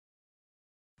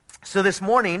So this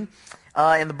morning,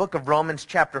 in the book of Romans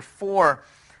chapter 4,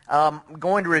 I'm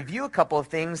going to review a couple of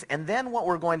things, and then what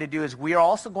we're going to do is we are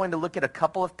also going to look at a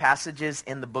couple of passages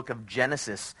in the book of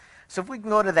Genesis. So if we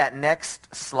can go to that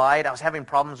next slide. I was having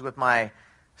problems with my...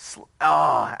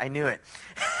 I knew it.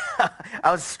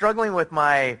 I was struggling with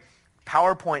my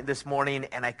PowerPoint this morning,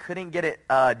 and I couldn't get it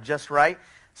just right.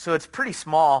 So it's pretty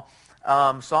small.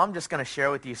 So I'm just going to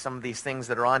share with you some of these things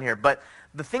that are on here. But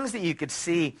the things that you could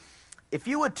see, if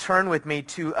you would turn with me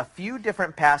to a few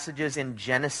different passages in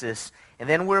Genesis, and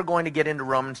then we're going to get into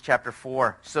Romans chapter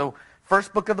 4. So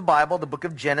first book of the Bible, the book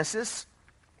of Genesis.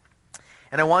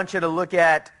 And I want you to look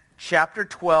at chapter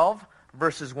 12,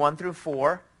 verses 1 through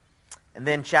 4. And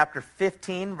then chapter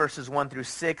 15, verses 1 through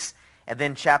 6. And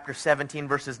then chapter 17,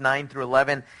 verses 9 through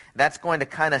 11. That's going to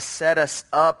kind of set us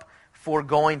up for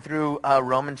going through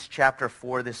Romans chapter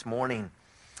 4 this morning.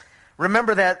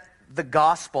 Remember that the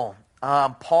gospel...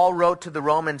 Paul wrote to the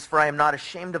Romans, "For I am not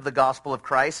ashamed of the gospel of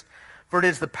Christ, for it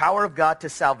is the power of God to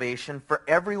salvation for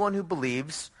everyone who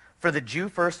believes, for the Jew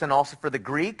first and also for the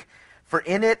Greek. For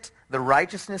in it the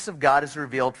righteousness of God is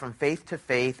revealed from faith to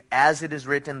faith, as it is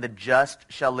written, the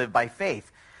just shall live by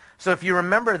faith." So if you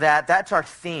remember that, that's our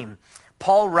theme.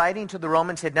 Paul, writing to the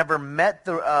Romans, had never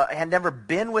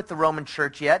been with the Roman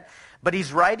church yet, but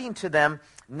he's writing to them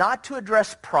not to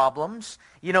address problems.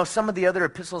 You know, some of the other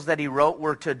epistles that he wrote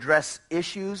were to address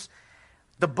issues.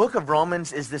 The book of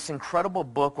Romans is this incredible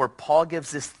book where Paul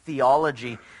gives this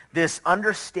theology, this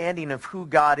understanding of who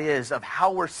God is, of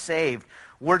how we're saved.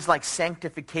 Words like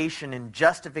sanctification and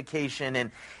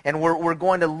justification, and we're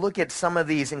going to look at some of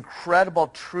these incredible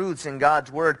truths in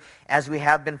God's word as we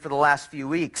have been for the last few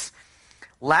weeks.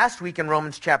 Last week in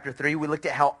Romans chapter 3, we looked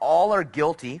at how all are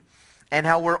guilty and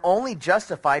how we're only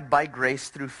justified by grace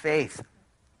through faith.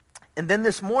 And then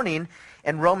this morning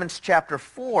in Romans chapter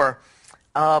 4,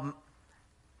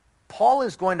 Paul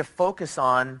is going to focus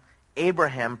on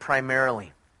Abraham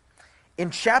primarily. In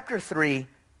chapter 3,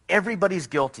 everybody's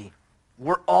guilty.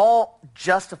 We're all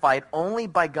justified only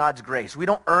by God's grace. We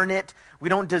don't earn it. We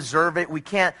don't deserve it. We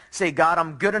can't say, "God,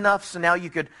 I'm good enough, so now you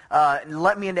could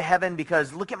let me into heaven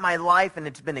because look at my life and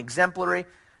it's been exemplary."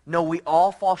 No, we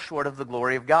all fall short of the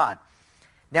glory of God.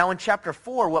 Now in chapter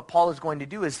 4, what Paul is going to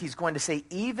do is he's going to say,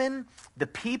 even the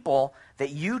people that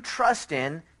you trust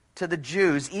in, to the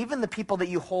Jews, even the people that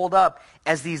you hold up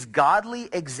as these godly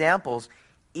examples,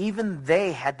 even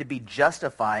they had to be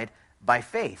justified by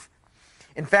faith.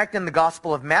 In fact, in the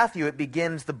Gospel of Matthew, it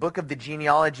begins the book of the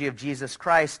genealogy of Jesus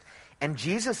Christ, and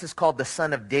Jesus is called the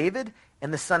son of David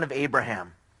and the son of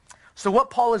Abraham. So what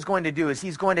Paul is going to do is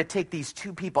he's going to take these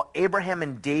two people, Abraham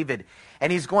and David,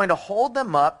 and he's going to hold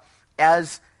them up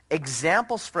as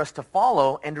examples for us to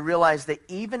follow and to realize that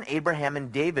even Abraham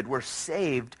and David were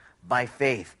saved by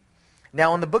faith.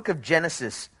 Now, in the book of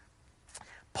Genesis,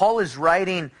 Paul is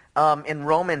writing in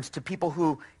Romans to people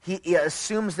who he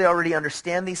assumes they already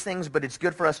understand these things, but it's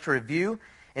good for us to review.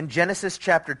 In Genesis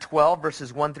chapter 12,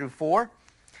 verses 1 through 4,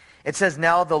 it says,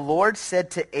 "Now the Lord said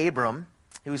to Abram,"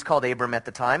 he was called Abram at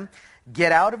the time,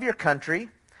 "Get out of your country,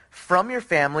 from your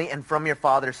family, and from your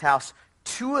father's house,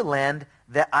 to a land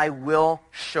that I will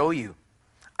show you.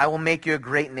 I will make you a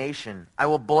great nation. I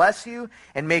will bless you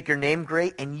and make your name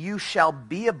great, and you shall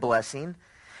be a blessing.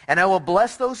 And I will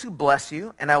bless those who bless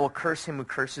you, and I will curse him who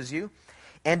curses you.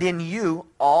 And in you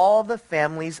all the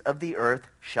families of the earth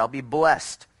shall be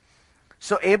blessed."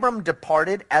 So Abram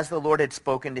departed as the Lord had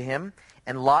spoken to him,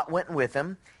 and Lot went with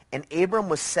him. And Abram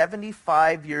was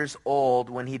 75 years old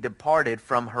when he departed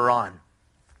from Haran.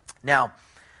 Now,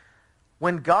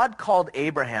 when God called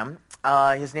Abraham,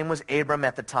 his name was Abram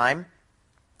at the time,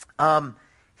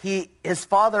 his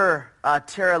father,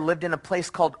 Terah, lived in a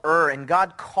place called Ur, and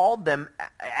God called them,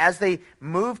 as they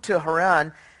moved to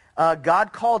Haran,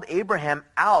 God called Abraham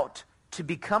out to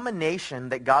become a nation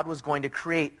that God was going to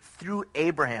create through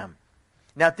Abraham.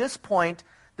 Now at this point,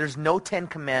 there's no 10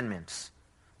 Commandments.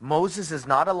 Moses is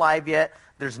not alive yet.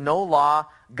 There's no law.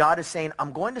 God is saying,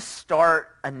 I'm going to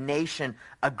start a nation,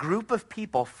 a group of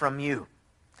people from you.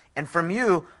 And from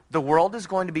you, the world is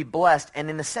going to be blessed, and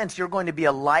in a sense, you're going to be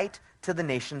a light to the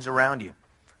nations around you.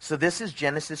 So this is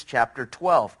Genesis chapter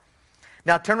 12.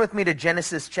 Now turn with me to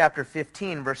Genesis chapter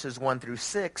 15, verses 1 through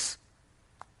 6.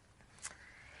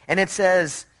 And it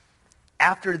says,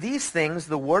 "After these things,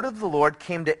 the word of the Lord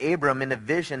came to Abram in a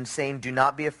vision, saying, 'Do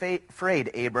not be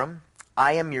afraid, Abram.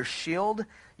 I am your shield,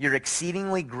 your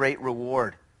exceedingly great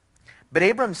reward.' But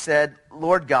Abram said,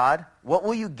 'Lord God, what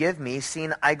will you give me,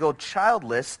 seeing I go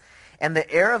childless, and the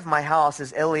heir of my house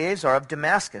is Eleazar of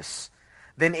Damascus?'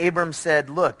 Then Abram said,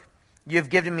 'Look, you have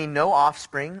given me no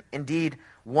offspring. Indeed,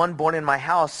 one born in my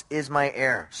house is my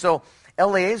heir. So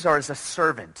Eleazar is a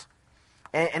servant.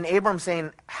 And Abram's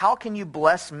saying, how can you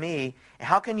bless me?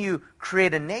 How can you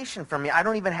create a nation for me? I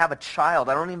don't even have a child.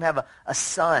 I don't even have a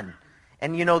son.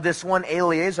 And you know, this one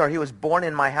Eleazar, he was born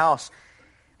in my house.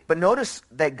 But notice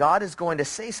that God is going to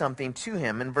say something to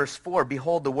him in verse 4.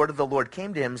 Behold, the word of the Lord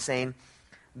came to him, saying,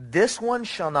 this one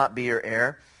shall not be your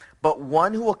heir, but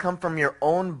one who will come from your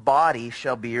own body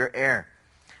shall be your heir.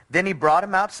 Then he brought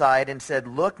him outside and said,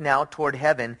 look now toward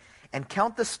heaven and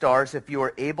count the stars if you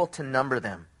are able to number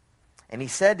them. And he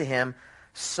said to him,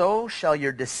 so shall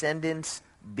your descendants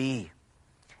be.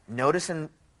 Notice in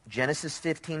Genesis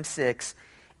 15:6,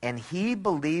 and he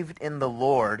believed in the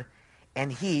Lord,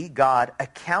 and he, God,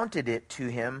 accounted it to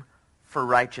him for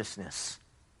righteousness.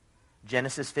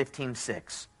 Genesis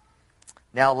 15:6.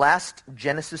 Now, last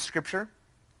Genesis scripture.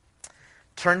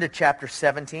 Turn to chapter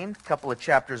 17, a couple of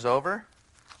chapters over.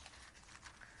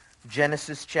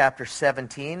 Genesis chapter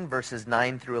 17, verses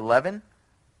 9 through 11.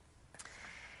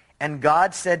 And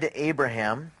God said to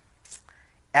Abraham,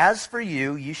 as for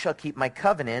you, you shall keep my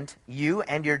covenant, you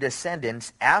and your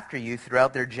descendants after you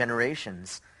throughout their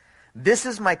generations. This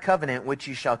is my covenant which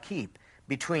you shall keep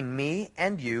between me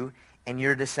and you and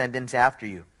your descendants after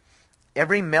you.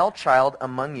 Every male child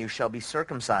among you shall be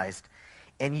circumcised,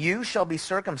 and you shall be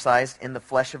circumcised in the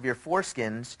flesh of your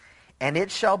foreskins, and it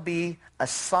shall be a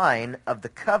sign of the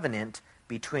covenant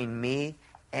between me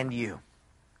and you.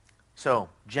 So,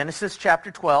 Genesis chapter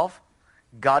 12,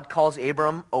 God calls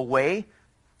Abram away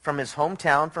from his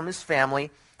hometown, from his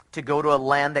family, to go to a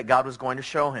land that God was going to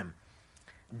show him.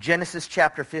 Genesis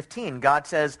chapter 15, God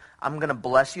says, I'm going to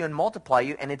bless you and multiply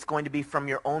you, and it's going to be from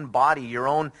your own body, your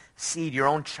own seed, your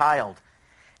own child.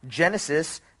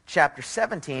 Genesis chapter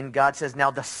 17, God says,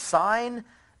 now the sign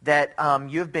that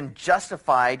you have been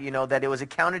justified, you know, that it was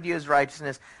accounted to you as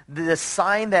righteousness, the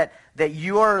sign that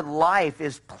your life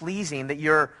is pleasing, that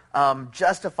you're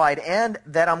justified, and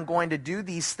that I'm going to do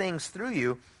these things through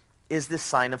you, is this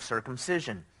sign of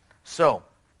circumcision. So,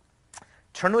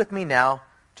 turn with me now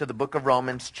to the book of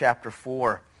Romans chapter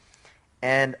 4.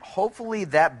 And hopefully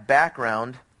that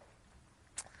background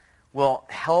will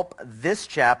help this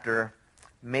chapter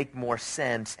make more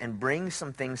sense and bring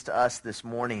some things to us this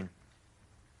morning.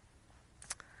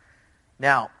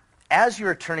 Now, as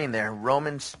you're turning there,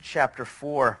 Romans chapter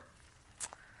 4,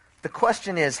 the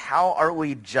question is, how are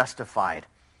we justified?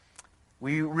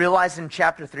 We realize in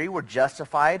chapter 3 we're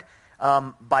justified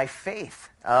by faith,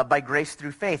 by grace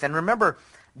through faith. And remember,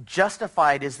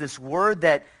 justified is this word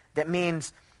that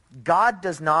means God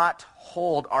does not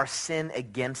hold our sin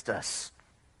against us.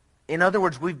 In other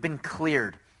words, we've been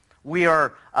cleared. We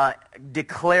are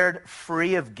declared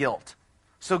free of guilt.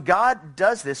 So God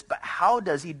does this, but how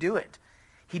does he do it?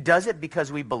 He does it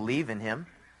because we believe in him,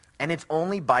 and it's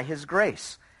only by his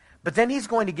grace. But then he's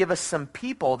going to give us some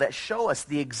people that show us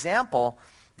the example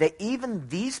that even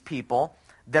these people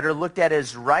that are looked at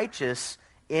as righteous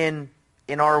in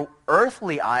our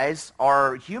earthly eyes,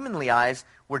 our humanly eyes,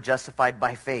 were justified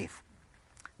by faith.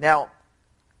 Now,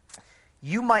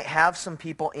 you might have some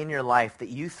people in your life that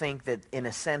you think that, in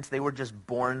a sense, they were just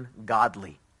born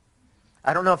godly.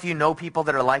 I don't know if you know people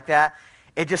that are like that.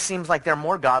 It just seems like they're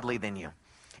more godly than you.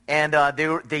 And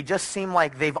they just seem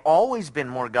like they've always been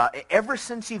more godly. Ever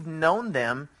since you've known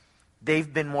them,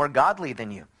 they've been more godly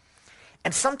than you.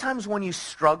 And sometimes when you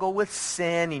struggle with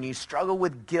sin and you struggle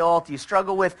with guilt, you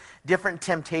struggle with different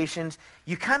temptations,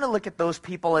 you kind of look at those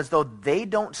people as though they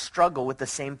don't struggle with the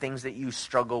same things that you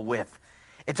struggle with.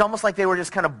 It's almost like they were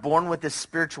just kind of born with this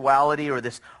spirituality or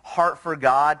this heart for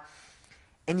God.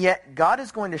 And yet God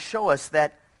is going to show us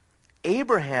that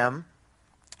Abraham,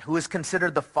 who is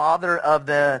considered the father of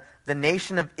the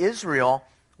nation of Israel,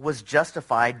 was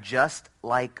justified just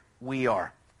like we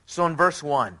are. So in verse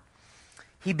 1,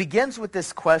 he begins with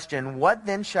this question, what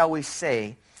then shall we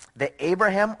say that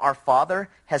Abraham, our father,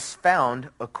 has found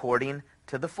according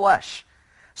to the flesh?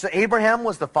 So Abraham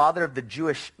was the father of the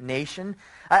Jewish nation.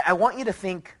 I want you to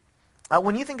think,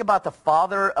 when you think about the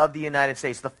father of the United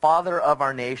States, the father of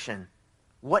our nation,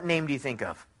 what name do you think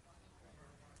of?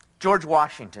 George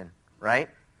Washington, right?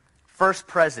 First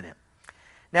president.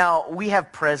 Now, we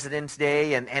have President's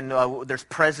Day, and there's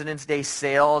President's Day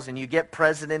sales, and you get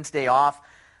President's Day off.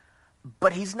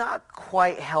 But he's not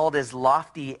quite held as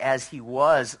lofty as he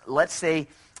was, let's say,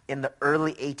 in the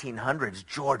early 1800s.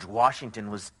 George Washington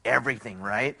was everything,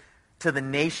 right, to the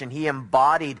nation. He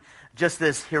embodied just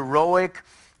this heroic,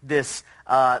 this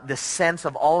sense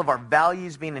of all of our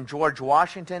values being in George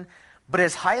Washington. But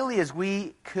as highly as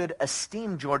we could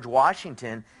esteem George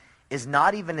Washington is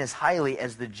not even as highly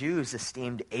as the Jews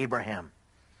esteemed Abraham.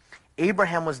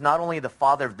 Abraham was not only the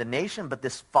father of the nation, but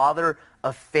this father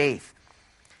of faith.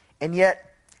 And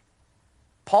yet,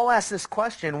 Paul asks this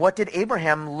question, what did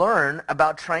Abraham learn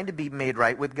about trying to be made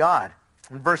right with God?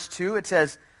 In verse 2, it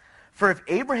says, "For if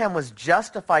Abraham was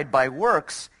justified by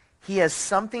works, he has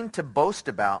something to boast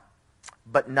about,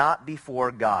 but not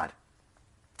before God."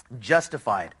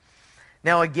 Justified.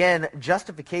 Now again,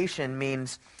 justification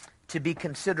means to be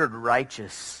considered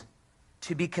righteous,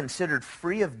 to be considered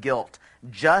free of guilt,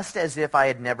 just as if I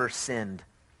had never sinned.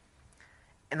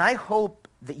 And I hope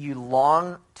that you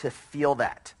long to feel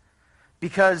that,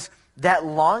 because that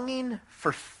longing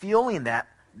for feeling that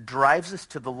drives us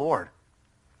to the Lord.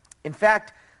 In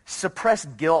fact,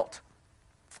 suppressed guilt,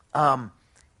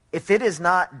 if it is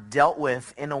not dealt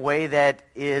with in a way that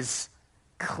is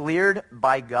cleared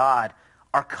by God,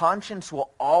 our conscience will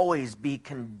always be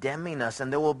condemning us,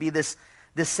 and there will be this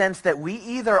sense that we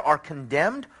either are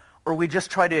condemned or we just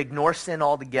try to ignore sin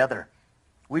altogether.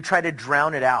 We try to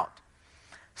drown it out.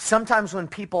 Sometimes when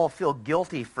people feel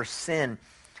guilty for sin,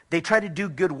 they try to do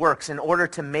good works in order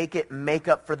to make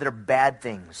up for their bad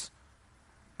things.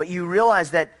 But you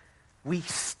realize that we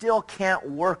still can't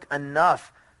work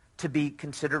enough to be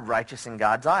considered righteous in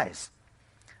God's eyes.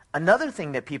 Another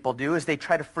thing that people do is they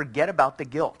try to forget about the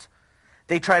guilt.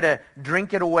 They try to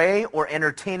drink it away or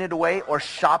entertain it away or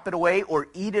shop it away or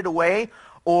eat it away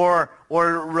or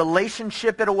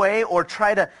relationship it away or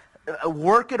try to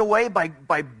work it away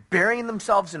by burying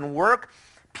themselves in work.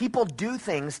 People do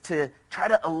things to try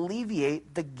to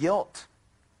alleviate the guilt,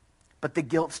 but the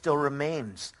guilt still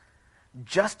remains.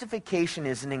 Justification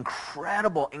is an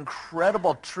incredible,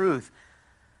 incredible truth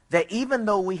that even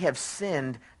though we have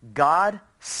sinned, God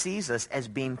sees us as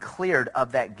being cleared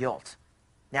of that guilt.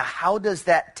 Now, how does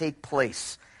that take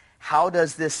place? How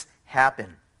does this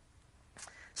happen?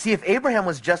 See, if Abraham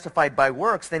was justified by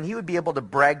works, then he would be able to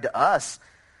brag to us,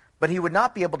 but he would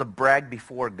not be able to brag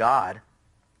before God.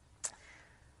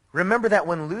 Remember that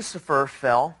when Lucifer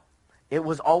fell, it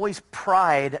was always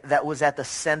pride that was at the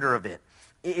center of it.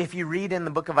 If you read in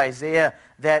the book of Isaiah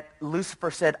that Lucifer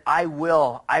said, I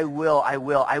will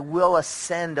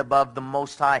ascend above the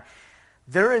Most High.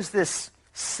 There is this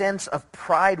sense of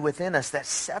pride within us that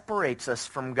separates us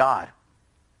from God.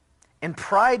 And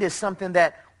pride is something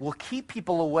that will keep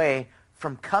people away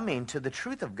from coming to the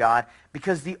truth of God,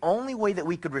 because the only way that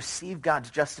we could receive God's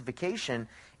justification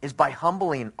is by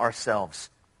humbling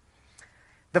ourselves.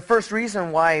 The first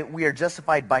reason why we are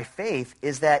justified by faith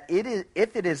is that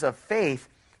if it is of faith,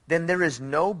 then there is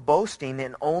no boasting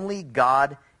and only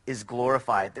God is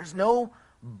glorified. There's no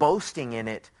boasting in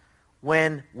it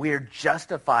when we are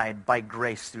justified by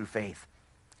grace through faith.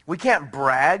 We can't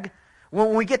brag.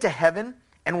 When we get to heaven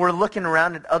and we're looking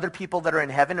around at other people that are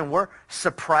in heaven and we're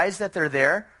surprised that they're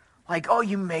there, like, oh,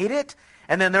 you made it?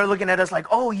 And then they're looking at us like,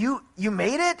 oh, you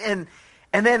made it? And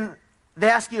then they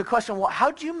ask you a question, well,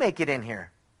 how'd you make it in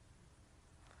here?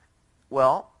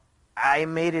 Well, I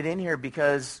made it in here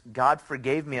because God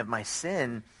forgave me of my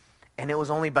sin, and it was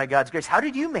only by God's grace. How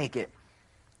did you make it?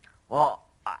 Well,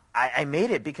 I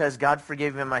made it because God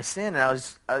forgave me of my sin, and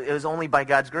it was only by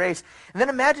God's grace. And then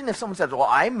imagine if someone says, well,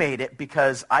 I made it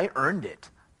because I earned it.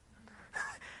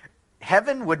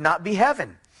 Heaven would not be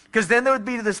heaven, because then there would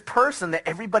be this person that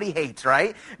everybody hates,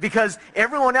 right? Because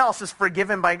everyone else is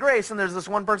forgiven by grace, and there's this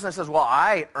one person that says, well,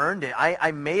 I earned it.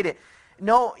 I made it.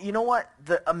 No, you know what?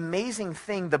 The amazing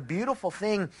thing, the beautiful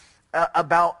thing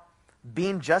about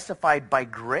being justified by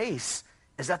grace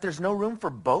is that there's no room for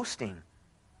boasting.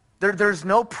 There's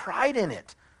no pride in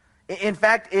it. In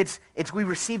fact, it's we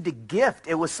received a gift.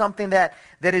 It was something that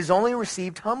is only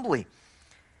received humbly.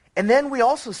 And then we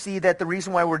also see that the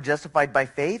reason why we're justified by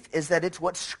faith is that it's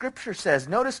what Scripture says.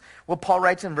 Notice what Paul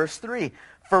writes in verse 3.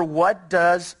 For what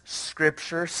does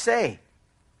Scripture say?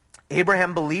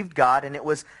 Abraham believed God, and it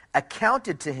was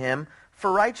accounted to him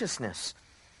for righteousness.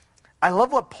 I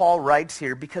love what Paul writes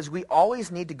here, because we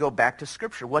always need to go back to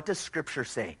Scripture. What does Scripture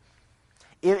say?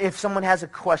 If someone has a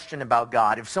question about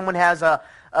God, if someone has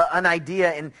an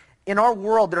idea, and in our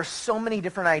world there are so many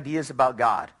different ideas about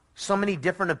God, so many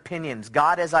different opinions.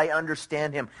 God as I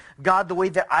understand him, God the way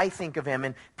that I think of him,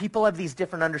 and people have these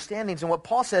different understandings. And what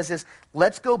Paul says is,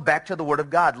 let's go back to the Word of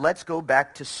God. Let's go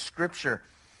back to Scripture.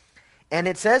 And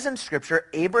it says in Scripture,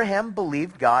 Abraham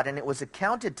believed God, and it was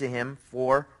accounted to him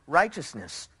for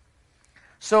righteousness.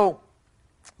 So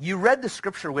you read the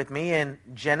Scripture with me in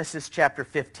Genesis chapter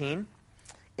 15,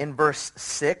 in verse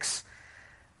 6.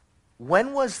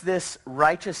 When was this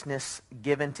righteousness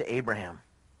given to Abraham?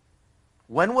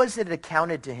 When was it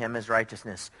accounted to him as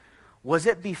righteousness? Was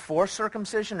it before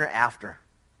circumcision or after?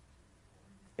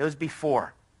 It was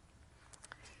before.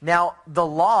 Now, the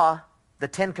law the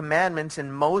Ten Commandments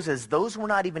and Moses, those were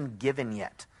not even given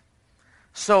yet.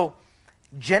 So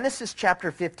Genesis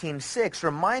chapter 15:6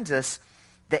 reminds us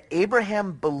that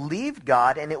Abraham believed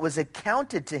God and it was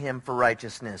accounted to him for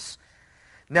righteousness.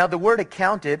 Now the word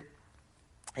accounted,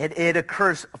 it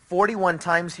occurs 41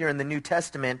 times here in the New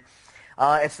Testament.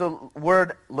 It's the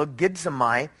word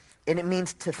logizomai, and it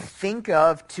means to think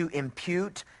of, to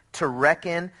impute, to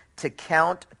reckon, to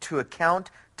count, to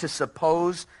account, to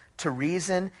suppose, to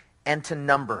reason, and to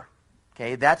number.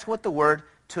 Okay, that's what the word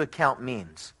to account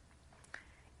means.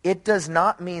 It does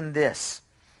not mean this.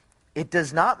 It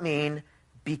does not mean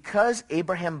because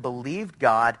Abraham believed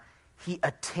God, he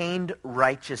attained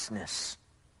righteousness.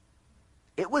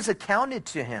 It was accounted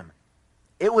to him.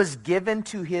 It was given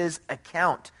to his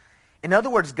account. In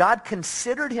other words, God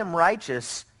considered him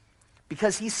righteous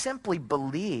because he simply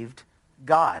believed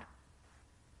God.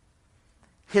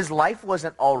 His life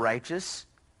wasn't all righteous.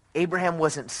 Abraham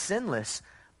wasn't sinless.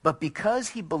 But because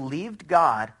he believed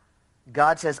God,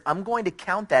 God says, I'm going to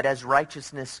count that as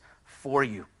righteousness for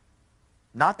you.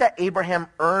 Not that Abraham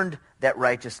earned that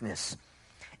righteousness.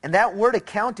 And that word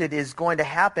accounted is going to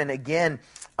happen again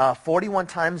 41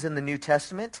 times in the New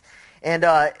Testament. And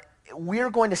we're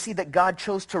going to see that God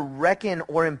chose to reckon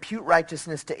or impute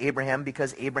righteousness to Abraham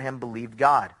because Abraham believed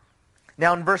God.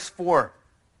 Now in verse 4,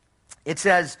 it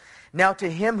says, now to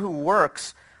him who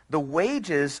works, the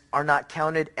wages are not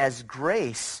counted as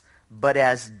grace, but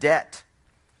as debt.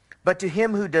 But to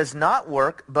him who does not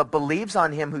work, but believes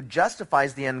on him who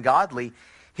justifies the ungodly,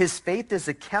 his faith is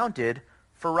accounted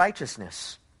for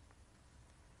righteousness.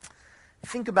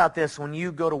 Think about this when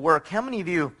you go to work. How many of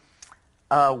you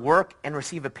work and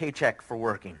receive a paycheck for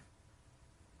working?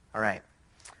 All right.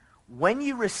 When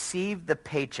you receive the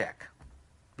paycheck,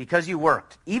 because you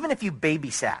worked, even if you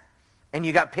babysat, and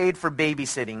you got paid for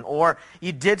babysitting, or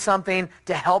you did something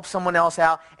to help someone else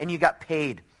out, and you got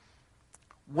paid.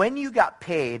 When you got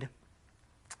paid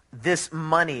this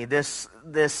money, this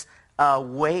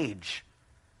wage,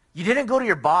 you didn't go to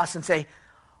your boss and say,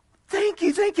 thank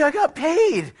you, I got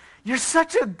paid. You're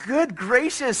such a good,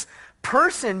 gracious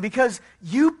person because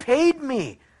you paid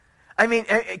me. I mean,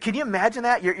 can you imagine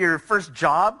that? Your first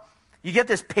job, you get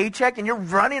this paycheck and you're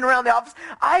running around the office.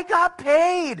 I got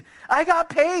paid.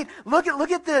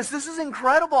 Look at this. This is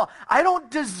incredible. I don't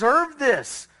deserve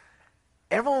this.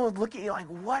 Everyone would look at you like,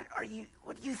 what are you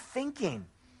thinking?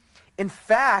 In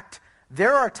fact,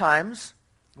 there are times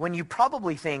when you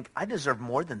probably think, I deserve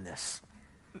more than this.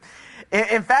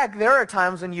 In fact, there are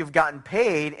times when you've gotten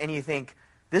paid and you think,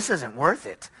 this isn't worth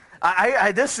it.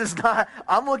 This is not,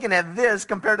 I'm looking at this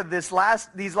compared to these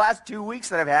last 2 weeks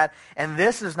that I've had, and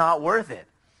this is not worth it.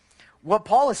 What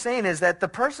Paul is saying is that the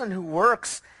person who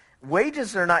works,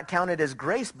 wages are not counted as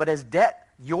grace, but as debt.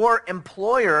 Your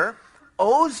employer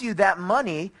owes you that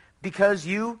money because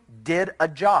you did a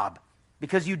job,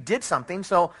 because you did something,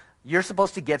 so you're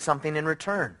supposed to get something in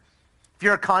return. If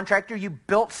you're a contractor, you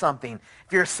built something.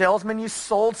 If you're a salesman, you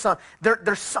sold something.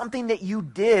 There's something that you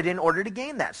did in order to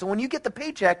gain that. So when you get the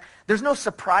paycheck, there's no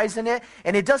surprise in it,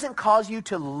 and it doesn't cause you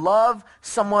to love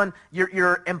someone,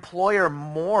 your employer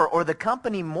more or the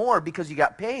company more because you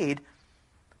got paid,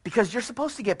 because you're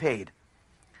supposed to get paid.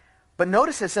 But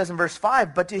notice it says in verse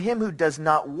 5, but to him who does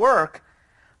not work,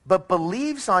 but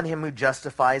believes on him who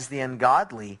justifies the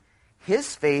ungodly,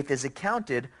 his faith is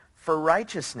accounted for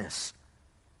righteousness.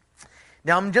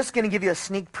 Now, I'm just going to give you a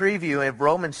sneak preview of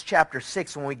Romans chapter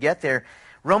 6 when we get there.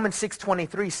 Romans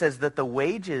 6:23 says that the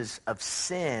wages of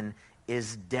sin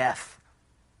is death.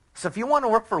 So if you want to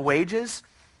work for wages,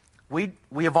 we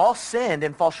have all sinned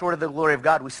and fall short of the glory of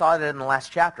God. We saw that in the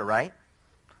last chapter, right?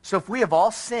 So if we have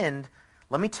all sinned,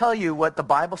 let me tell you what the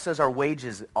Bible says our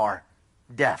wages are.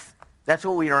 Death. That's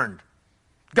what we earned.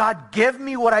 God, give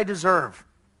me what I deserve.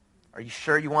 Are you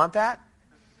sure you want that?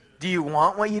 Do you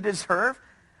want what you deserve?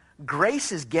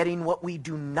 Grace is getting what we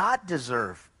do not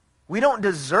deserve. We don't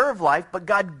deserve life, but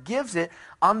God gives it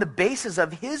on the basis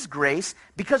of his grace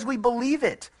because we believe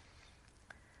it.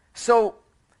 So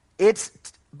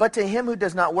but to him who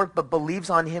does not work but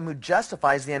believes on him who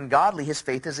justifies the ungodly, his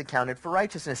faith is accounted for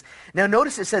righteousness. Now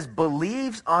notice it says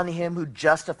believes on him who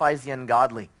justifies the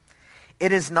ungodly.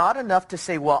 It is not enough to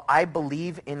say, well, I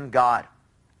believe in God.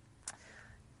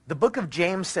 The book of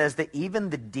James says that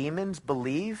even the demons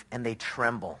believe and they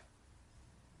tremble.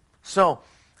 So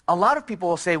a lot of people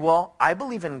will say, well, I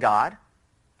believe in God.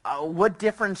 What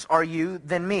difference are you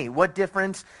than me? What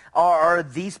difference are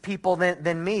these people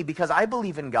than me? Because I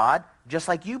believe in God, just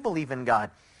like you believe in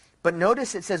God. But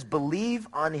notice it says, believe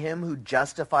on him who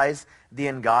justifies the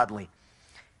ungodly.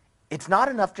 It's not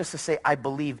enough just to say, I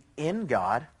believe in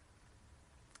God.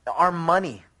 Our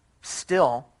money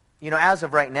still as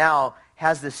of right now,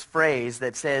 has this phrase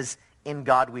that says, "In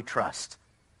God we trust."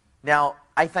 Now,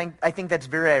 I think that's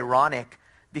very ironic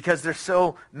because there's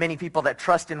so many people that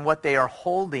trust in what they are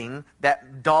holding,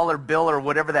 that dollar bill or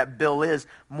whatever that bill is,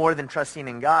 more than trusting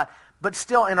in God. But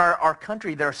still, in our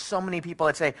country, there are so many people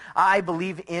that say, "I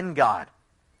believe in God."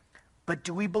 But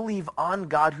do we believe on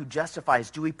God who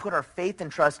justifies? Do we put our faith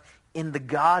and trust in the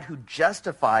God who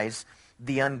justifies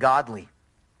the ungodly?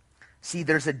 See,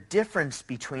 there's a difference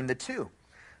between the two.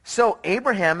 So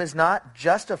Abraham is not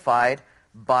justified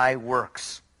by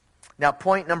works. Now,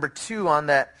 point number 2 on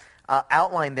that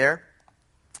outline there,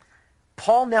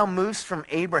 Paul now moves from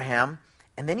Abraham,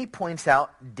 and then he points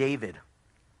out David.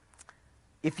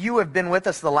 If you have been with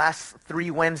us the last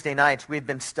 3 Wednesday nights, we've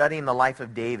been studying the life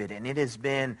of David, and it has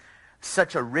been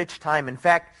such a rich time. In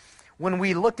fact, when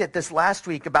we looked at this last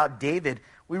week about David,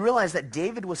 we realized that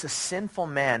David was a sinful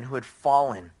man who had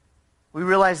fallen. We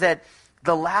realized that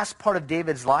the last part of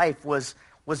David's life was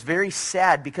very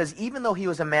sad because even though he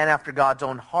was a man after God's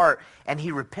own heart and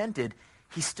he repented,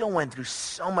 he still went through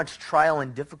so much trial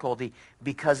and difficulty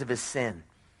because of his sin.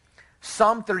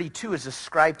 Psalm 32 is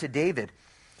ascribed to David.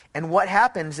 And what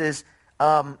happens is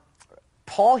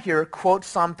Paul here quotes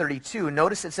Psalm 32.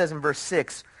 Notice it says in verse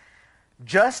 6,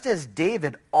 "Just as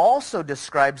David also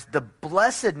describes the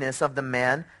blessedness of the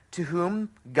man to whom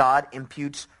God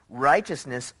imputes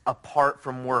righteousness apart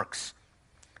from works."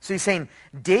 So he's saying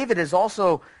David is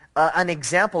also an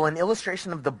example, an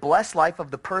illustration of the blessed life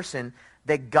of the person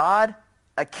that God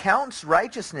accounts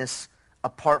righteousness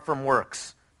apart from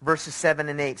works. Verses 7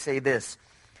 and 8 say this,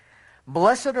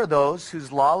 "Blessed are those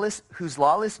whose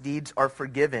lawless deeds are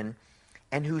forgiven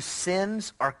and whose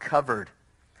sins are covered.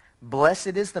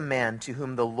 Blessed is the man to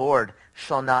whom the Lord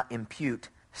shall not impute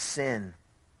sin."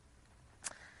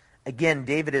 Again,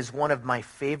 David is one of my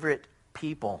favorite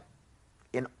people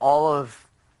in all of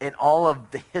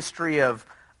the history of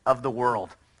the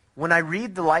world. When I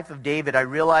read the life of David, I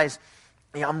realize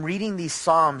I'm reading these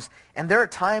Psalms, and there are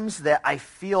times that I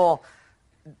feel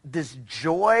this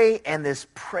joy and this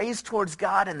praise towards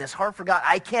God and this heart for God.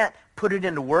 I can't put it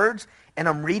into words, and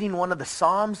I'm reading one of the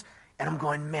Psalms, and I'm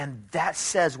going, man, that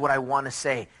says what I want to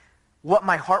say. What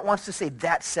my heart wants to say,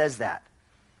 that says that.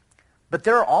 But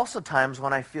there are also times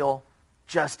when I feel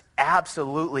just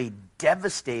absolutely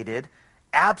devastated,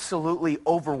 absolutely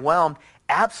overwhelmed,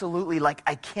 absolutely like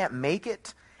I can't make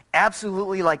it,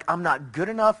 absolutely like I'm not good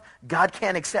enough, God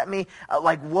can't accept me,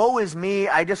 like woe is me,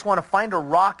 I just want to find a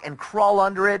rock and crawl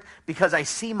under it because I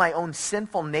see my own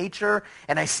sinful nature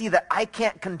and I see that I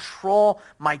can't control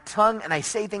my tongue and I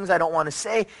say things I don't want to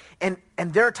say. And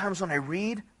there are times when I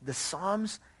read the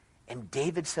Psalms and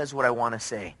David says what I want to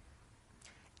say.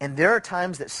 And there are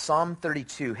times that Psalm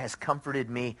 32 has comforted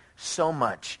me so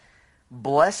much.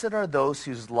 Blessed are those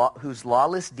whose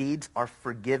lawless deeds are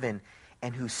forgiven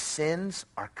and whose sins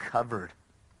are covered.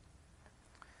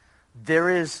 There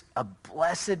is a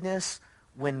blessedness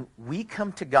when we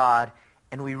come to God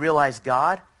and we realize,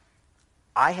 God,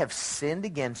 I have sinned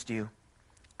against you.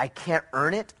 I can't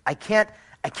earn it. I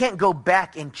can't go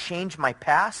back and change my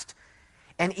past.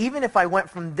 And even if I went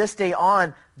from this day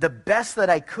on the best that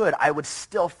I could, I would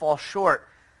still fall short.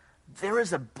 There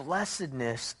is a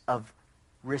blessedness of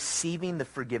receiving the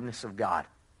forgiveness of God.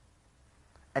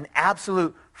 An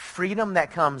absolute freedom that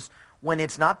comes when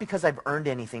it's not because I've earned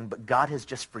anything, but God has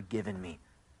just forgiven me.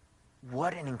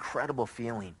 What an incredible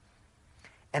feeling.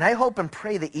 And I hope and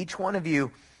pray that each one of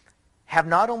you have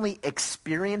not only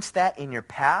experienced that in your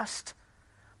past,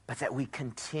 but that we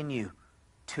continue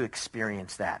to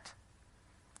experience that.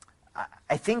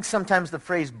 I think sometimes the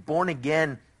phrase born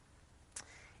again,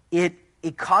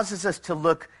 it causes us to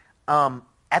look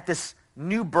at this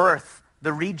new birth,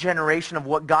 the regeneration of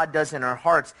what God does in our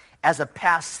hearts as a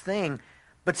past thing.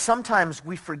 But sometimes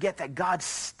we forget that God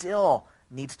still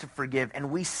needs to forgive,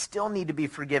 and we still need to be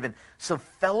forgiven. So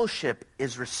fellowship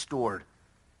is restored.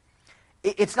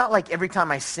 It's not like every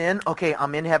time I sin, okay,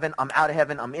 I'm in heaven, I'm out of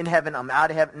heaven, I'm in heaven, I'm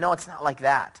out of heaven. No, it's not like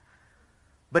that.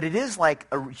 But it is like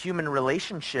a human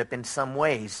relationship in some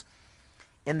ways,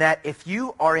 in that if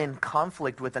you are in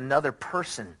conflict with another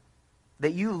person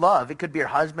that you love, it could be your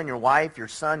husband, your wife, your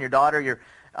son, your daughter, your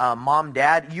mom,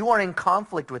 dad, you are in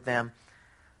conflict with them,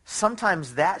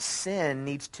 sometimes that sin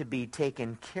needs to be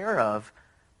taken care of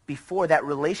before that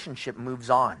relationship moves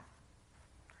on.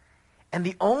 And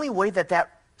the only way that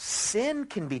that sin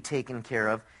can be taken care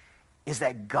of is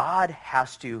that God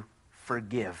has to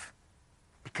forgive.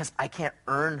 Because I can't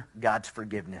earn God's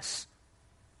forgiveness.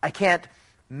 I can't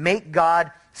make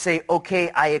God say,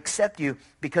 okay, I accept you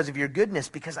because of your goodness,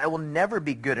 because I will never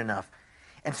be good enough.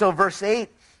 And so verse 8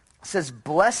 It says,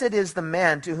 blessed is the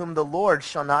man to whom the Lord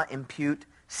shall not impute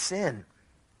sin.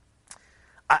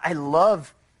 I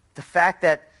love the fact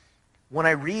that when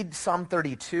I read Psalm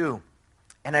 32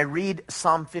 and I read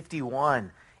Psalm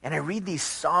 51 and I read these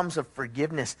Psalms of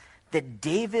forgiveness, that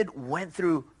David went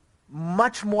through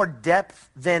much more depth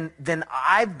than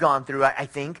I've gone through, I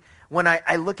think, when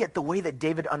I look at the way that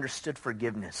David understood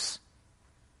forgiveness.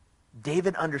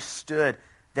 David understood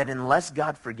that unless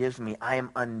God forgives me, I am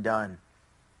undone.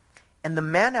 And the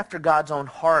man after God's own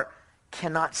heart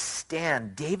cannot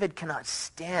stand, David cannot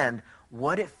stand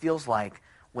what it feels like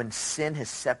when sin has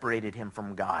separated him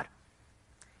from God.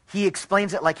 He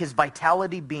explains it like his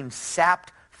vitality being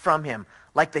sapped from him,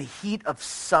 like the heat of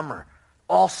summer,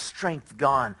 all strength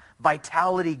gone,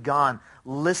 vitality gone,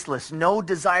 listless, no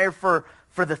desire for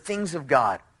the things of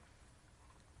God.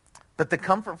 But the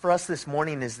comfort for us this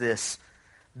morning is this: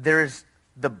 there's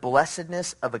the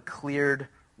blessedness of a cleared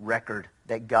record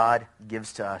that God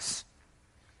gives to us.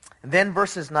 And then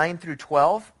verses 9 through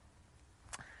 12,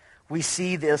 we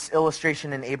see this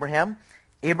illustration in Abraham.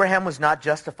 Abraham was not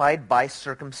justified by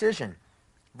circumcision.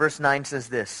 Verse 9 says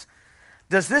this: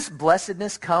 does this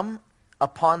blessedness come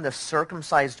upon the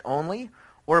circumcised only,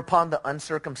 or upon the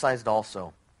uncircumcised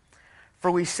also?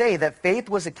 For we say that faith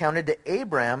was accounted to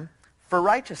Abraham for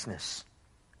righteousness.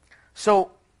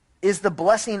 So, is the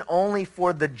blessing only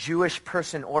for the Jewish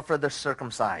person or for the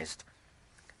circumcised?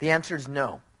 The answer is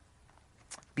no.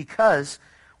 Because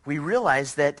we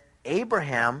realize that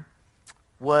Abraham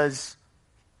was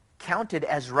counted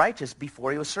as righteous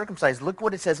before he was circumcised. Look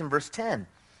what it says in verse 10.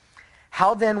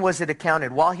 How then was it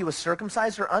accounted? While he was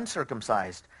circumcised or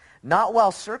uncircumcised? Not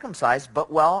while circumcised,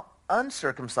 but while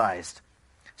uncircumcised.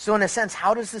 So in a sense,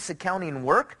 how does this accounting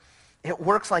work? It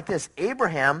works like this.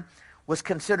 Abraham was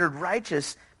considered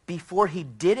righteous before he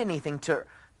did anything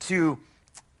to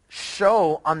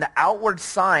show on the outward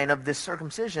sign of this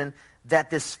circumcision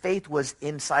that this faith was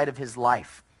inside of his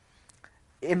life.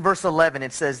 In verse 11,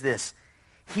 it says this: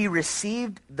 he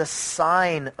received the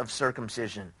sign of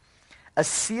circumcision, a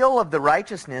seal of the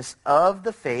righteousness of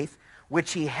the faith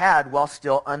which he had while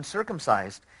still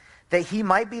uncircumcised, that he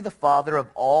might be the father of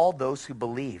all those who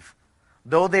believe,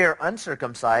 though they are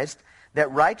uncircumcised, that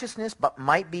righteousness but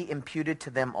might be imputed to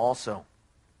them also.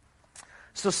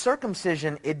 So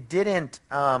circumcision, it didn't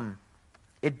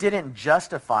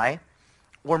justify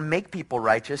or make people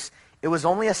righteous. It was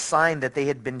only a sign that they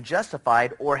had been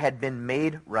justified or had been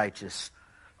made righteous.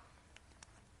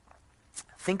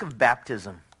 Think of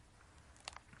baptism.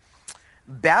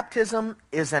 Baptism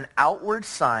is an outward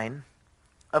sign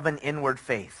of an inward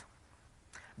faith.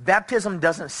 Baptism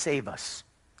doesn't save us.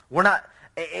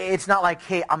 It's not like,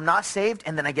 hey, I'm not saved,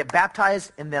 and then I get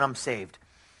baptized, and then I'm saved.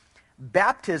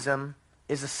 Baptism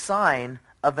is a sign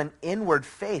of an inward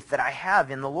faith that I have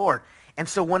in the Lord. And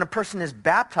so when a person is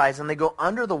baptized and they go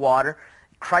under the water,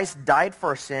 Christ died for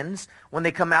our sins. When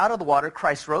they come out of the water,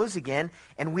 Christ rose again,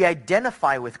 and we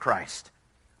identify with Christ.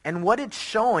 And what it's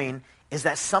showing is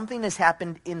that something has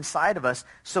happened inside of us.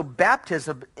 So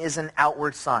baptism is an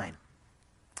outward sign.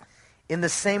 In the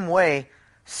same way,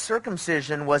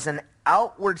 circumcision was an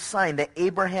outward sign that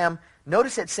Abraham,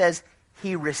 notice it says,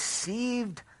 he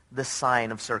received the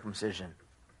sign of circumcision.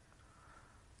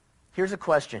 Here's a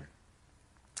question.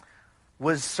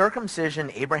 Was circumcision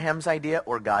Abraham's idea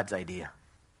or God's idea?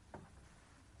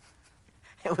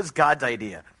 It was God's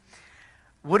idea.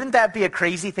 Wouldn't that be a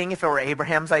crazy thing if it were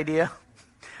Abraham's idea?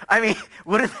 I mean,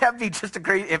 wouldn't that be just a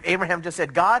crazy, if Abraham just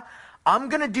said, God, I'm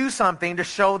going to do something to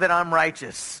show that I'm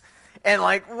righteous. And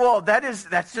like, whoa,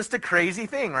 that's just a crazy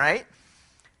thing, right?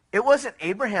 It wasn't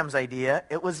Abraham's idea.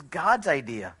 It was God's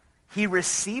idea. He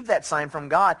received that sign from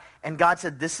God, and God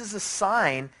said, this is a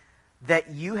sign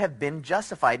that you have been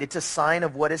justified. It's a sign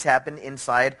of what has happened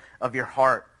inside of your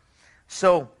heart.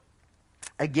 So,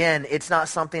 again, it's not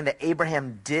something that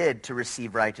Abraham did to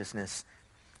receive righteousness.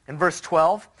 In verse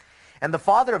 12, and the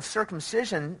father of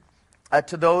circumcision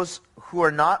to those who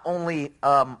are not only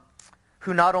are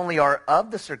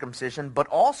of the circumcision, but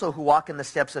also who walk in the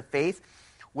steps of faith,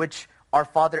 which our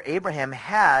father Abraham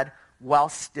had while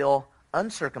still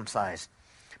uncircumcised.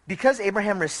 Because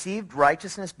Abraham received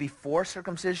righteousness before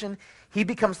circumcision, he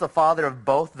becomes the father of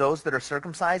both those that are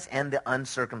circumcised and the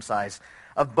uncircumcised,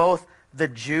 of both the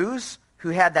Jews who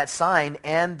had that sign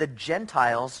and the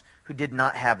Gentiles who did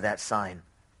not have that sign.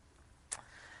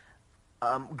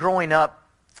 Growing up,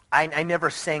 I never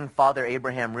sang Father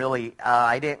Abraham, really.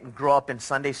 I didn't grow up in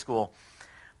Sunday school.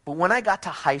 But when I got to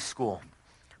high school,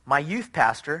 my youth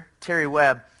pastor, Terry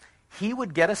Webb, he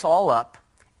would get us all up,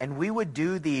 and we would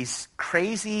do these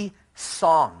crazy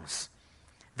songs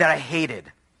that I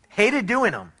hated. Hated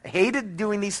doing them. Hated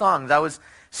doing these songs. I was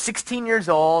 16 years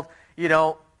old,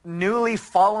 newly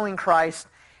following Christ,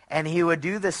 and he would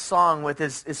do this song with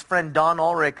his friend Don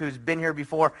Ulrich, who's been here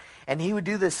before, and he would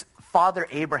do this Father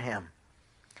Abraham.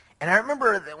 And I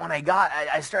remember that when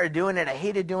I started doing it, I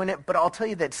hated doing it, but I'll tell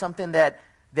you that something that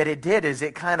it did is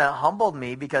it kind of humbled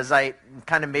me because I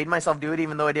kind of made myself do it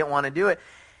even though I didn't want to do it.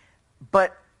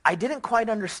 But I didn't quite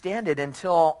understand it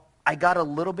until I got a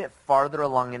little bit farther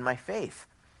along in my faith.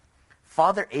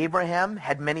 Father Abraham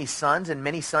had many sons, and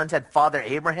many sons had Father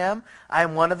Abraham. I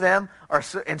am one of them,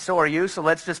 and so are you, so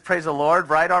let's just praise the Lord,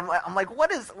 right? I'm like, what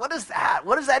is that?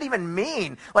 What does that even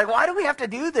mean? Like, why do we have to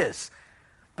do this?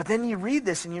 But then you read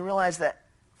this and you realize that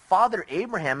Father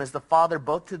Abraham is the father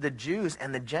both to the Jews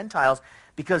and the Gentiles,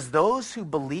 because those who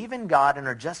believe in God and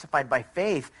are justified by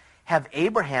faith have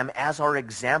Abraham as our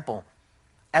example,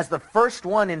 as the first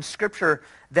one in Scripture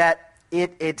that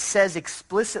it says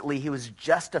explicitly he was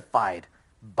justified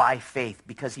by faith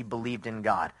because he believed in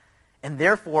God. And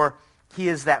therefore, he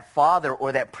is that father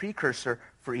or that precursor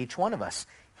for each one of us.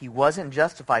 He wasn't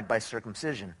justified by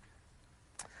circumcision.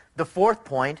 The fourth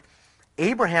point,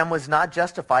 Abraham was not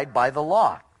justified by the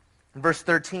law. In verse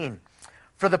 13,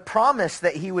 for the promise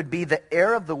that he would be the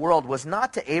heir of the world was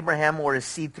not to Abraham or his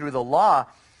seed through the law,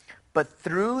 but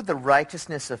through the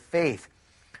righteousness of faith.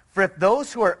 For if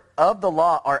those who are of the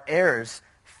law are heirs,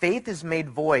 faith is made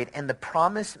void, and the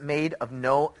promise made of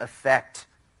no effect.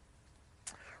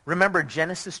 Remember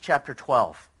Genesis chapter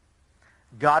 12.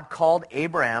 God called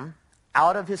Abraham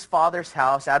out of his father's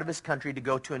house, out of his country, to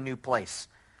go to a new place.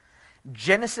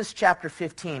 Genesis chapter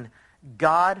 15,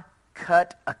 God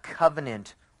cut a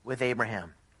covenant with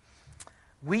Abraham.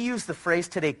 We use the phrase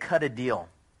today, cut a deal,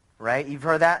 right? You've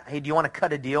heard that? Hey, do you want to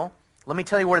cut a deal? Let me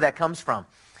tell you where that comes from.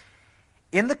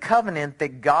 In the covenant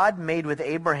that God made with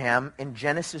Abraham in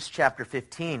Genesis chapter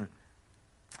 15,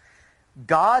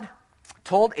 God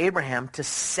told Abraham to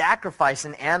sacrifice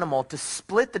an animal, to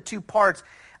split the two parts.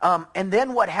 And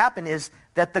then what happened is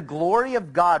that the glory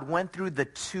of God went through the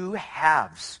two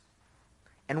halves.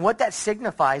 And what that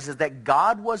signifies is that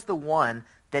God was the one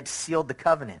that sealed the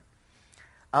covenant.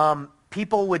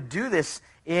 People would do this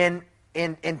in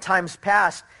times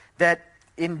past, that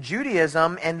in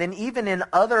Judaism and then even in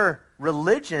other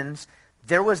religions,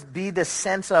 there would be this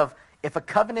sense of if a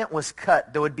covenant was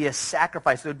cut, there would be a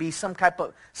sacrifice. There would be some type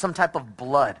of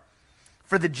blood.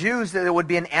 For the Jews, there would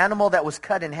be an animal that was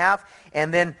cut in half,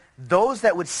 and then those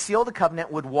that would seal the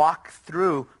covenant would walk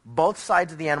through both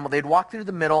sides of the animal. They'd walk through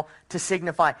the middle to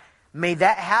signify, may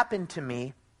that happen to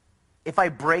me if I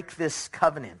break this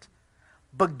covenant.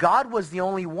 But God was the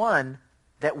only one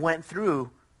that went through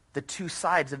the two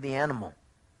sides of the animal.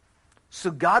 So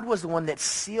God was the one that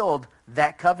sealed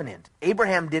that covenant.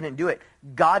 Abraham didn't do it.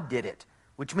 God did it,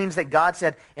 which means that God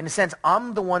said, in a sense,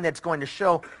 I'm the one that's going to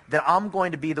show that I'm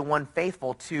going to be the one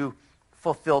faithful to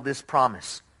fulfill this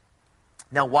promise.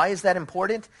 Now, why is that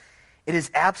important? It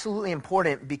is absolutely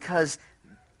important because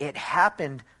it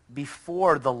happened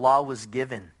before the law was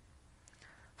given.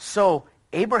 So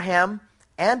Abraham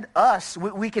and us,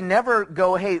 we can never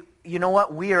go, hey, you know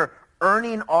what? We are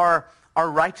earning our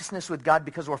righteousness with God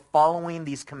because we're following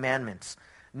these commandments.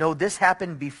 No, this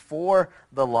happened before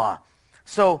the law.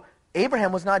 So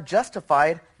Abraham was not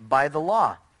justified by the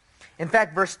law. In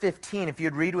fact, verse 15, if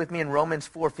you'd read with me in Romans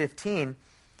 4:15,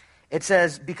 it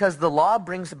says, because the law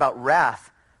brings about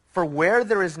wrath, for where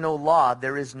there is no law,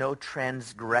 there is no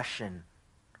transgression.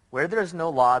 Where there is no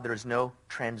law, there is no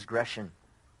transgression.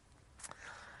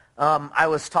 I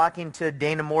was talking to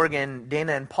Dana Morgan.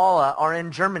 Dana and Paula are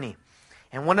in Germany.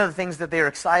 And one of the things that they are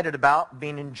excited about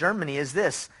being in Germany is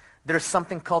this. There's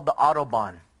something called the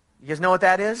Autobahn. You guys know what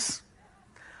that is?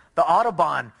 The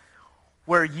Autobahn,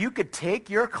 where you could take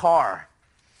your car.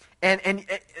 And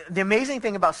the amazing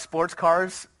thing about sports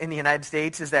cars in the United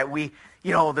States is that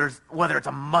there's, whether it's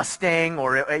a Mustang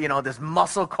or, this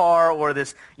muscle car or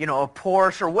this, a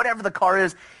Porsche or whatever the car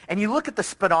is, and you look at the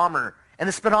speedometer, and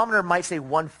the speedometer might say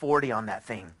 140 on that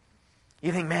thing.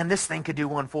 You think, man, this thing could do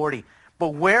 140. But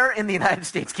where in the United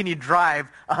States can you drive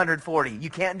 140? You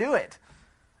can't do it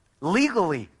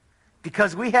legally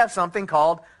because we have something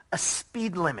called a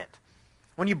speed limit.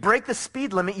 When you break the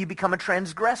speed limit, you become a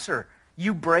transgressor.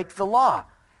 You break the law.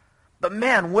 But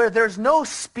man, where there's no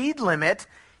speed limit,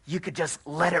 you could just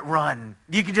let it run.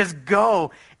 You could just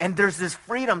go, and there's this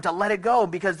freedom to let it go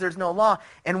because there's no law.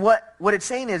 And what it's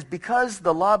saying is because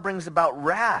the law brings about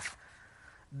wrath,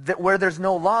 that where there's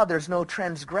no law, there's no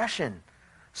transgression.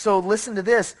 So listen to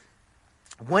this.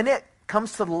 When it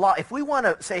comes to the law, if we want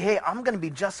to say, hey, I'm going to be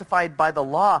justified by the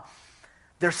law,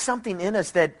 there's something in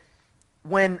us that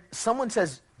when someone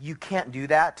says, you can't do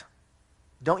that,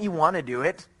 don't you want to do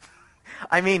it?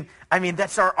 I mean,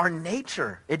 that's our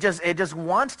nature. It just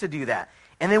wants to do that.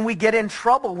 And then we get in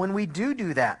trouble when we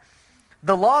do that.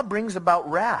 The law brings about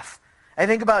wrath. I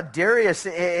think about Darius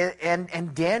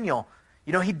and Daniel.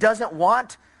 He doesn't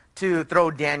want to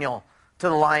throw Daniel to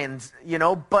the lions,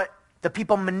 but the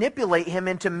people manipulate him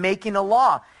into making a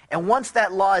law. And once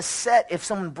that law is set, if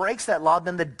someone breaks that law,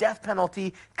 then the death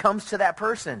penalty comes to that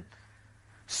person.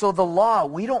 So the law,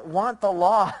 we don't want the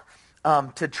law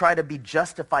to try to be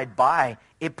justified by.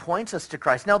 It points us to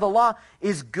Christ. Now, the law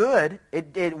is good.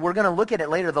 We're going to look at it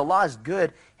later. The law is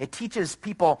good. It teaches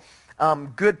people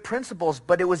good principles,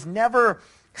 but it was never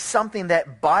something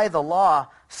that by the law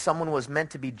someone was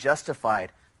meant to be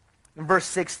justified. In verse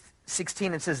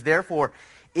 16, it says, "Therefore,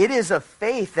 it is of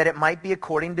faith that it might be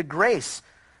according to grace,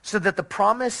 so that the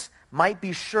promise might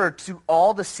be sure to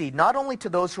all the seed, not only to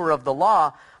those who are of the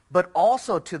law, but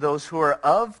also to those who are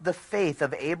of the faith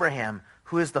of Abraham,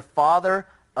 who is the father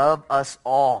of us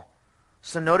all."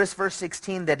 So notice verse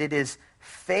 16, that it is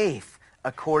faith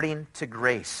according to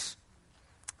grace.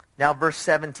 Now verse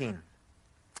 17,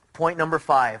 point number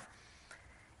 5.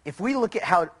 If we look at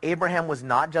how Abraham was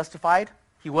not justified,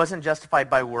 he wasn't justified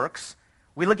by works.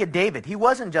 We look at David. He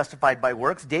wasn't justified by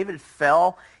works. David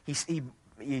fell.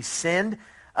 He sinned.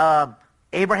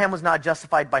 Abraham was not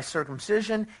justified by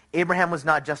circumcision. Abraham was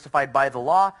not justified by the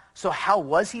law. So how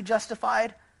was he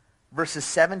justified? Verses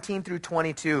 17 through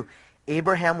 22,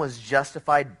 Abraham was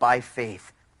justified by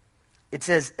faith. It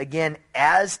says, again,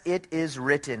 as it is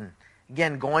written,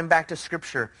 again, going back to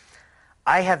Scripture,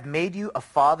 "I have made you a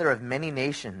father of many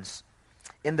nations,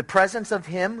 in the presence of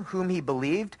him whom he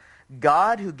believed,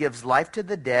 God who gives life to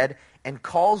the dead and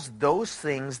calls those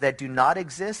things that do not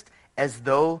exist as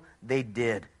though they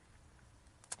did."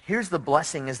 Here's the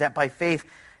blessing, is that by faith,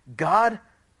 God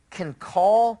can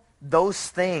call those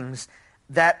things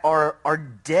that are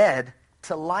dead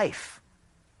to life.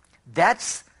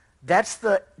 That's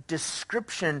the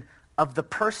description of the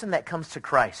person that comes to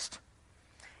Christ.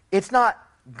 It's not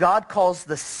God calls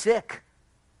the sick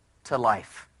to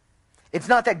life. It's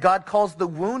not that God calls the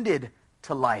wounded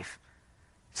to life.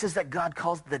 It says that God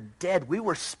calls the dead. We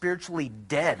were spiritually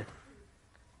dead.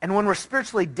 And when we're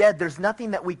spiritually dead, there's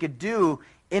nothing that we could do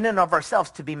in and of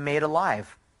ourselves to be made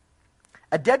alive.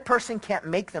 A dead person can't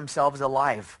make themselves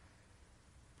alive.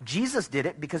 Jesus did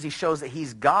it because he shows that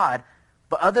he's God.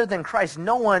 But other than Christ,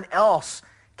 no one else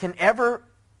can ever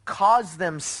cause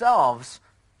themselves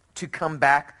to come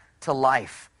back to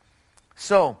life.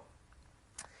 So,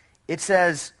 it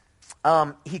says,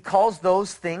 he calls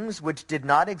those things which did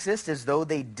not exist as though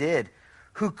they did,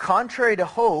 who contrary to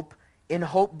hope, in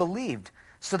hope believed,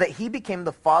 so that he became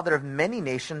the father of many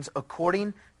nations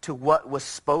according to what was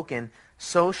spoken,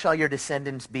 so shall your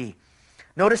descendants be.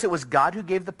 Notice it was God who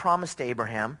gave the promise to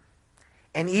Abraham.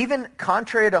 And even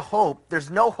contrary to hope,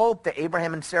 there's no hope that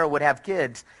Abraham and Sarah would have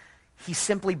kids. He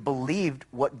simply believed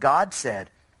what God said.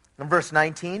 In verse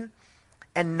 19,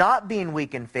 "And not being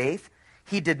weak in faith,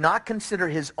 he did not consider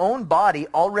his own body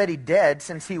already dead,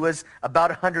 since he was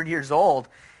about 100 years old,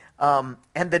 and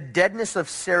the deadness of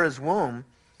Sarah's womb.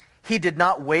 He did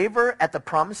not waver at the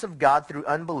promise of God through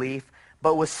unbelief,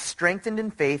 but was strengthened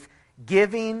in faith,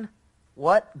 giving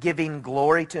what? Giving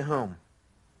glory to whom?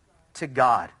 To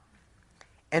God.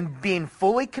 And being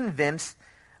fully convinced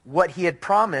what he had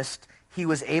promised, he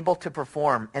was able to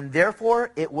perform. And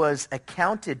therefore it was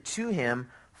accounted to him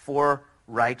for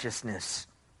righteousness."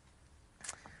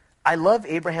 I love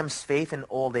Abraham's faith in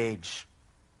old age.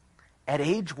 At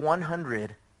age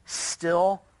 100,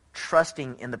 still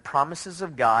trusting in the promises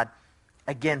of God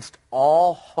against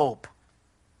all hope.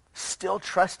 Still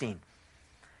trusting.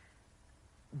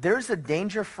 There's a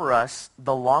danger for us,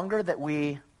 the longer that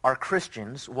we are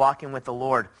Christians walking with the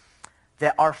Lord,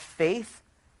 that our faith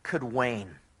could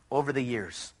wane over the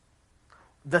years.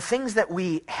 The things that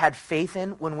we had faith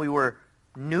in when we were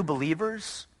new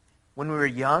believers, when we were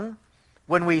young,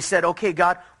 when we said, "Okay,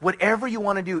 God, whatever you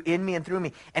want to do in me and through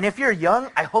me." And if you're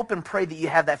young, I hope and pray that you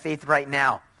have that faith right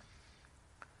now.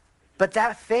 But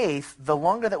that faith, the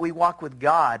longer that we walk with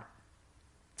God,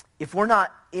 if we're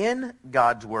not in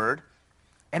God's word,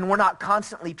 and we're not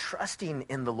constantly trusting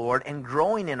in the Lord and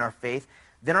growing in our faith,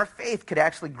 then our faith could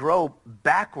actually grow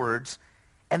backwards.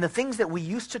 And the things that we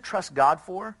used to trust God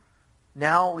for,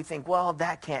 now we think, well,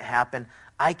 that can't happen.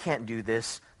 I can't do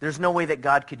this. There's no way that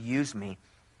God could use me.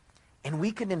 And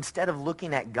we could, instead of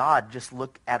looking at God, just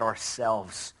look at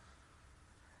ourselves.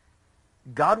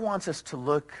 God wants us to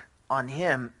look on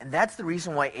him, and that's the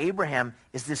reason why Abraham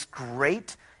is this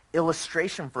great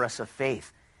illustration for us of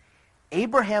faith.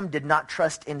 Abraham did not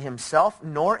trust in himself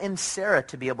nor in Sarah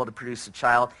to be able to produce a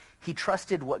child. He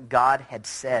trusted what God had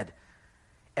said.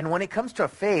 And when it comes to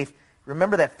faith,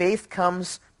 remember that faith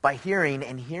comes by hearing,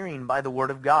 and hearing by the Word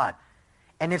of God.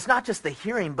 And it's not just the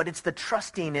hearing, but it's the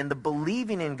trusting and the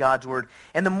believing in God's Word.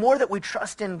 And the more that we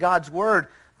trust in God's Word,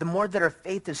 the more that our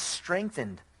faith is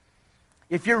strengthened.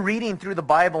 If you're reading through the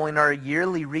Bible in our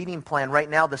yearly reading plan right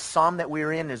now, the psalm that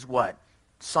we're in is what?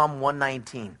 Psalm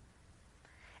 119.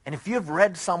 And if you have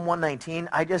read Psalm 119,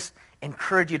 I just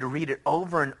encourage you to read it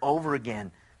over and over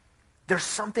again. There's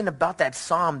something about that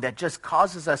psalm that just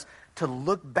causes us to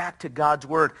look back to God's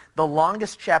Word, the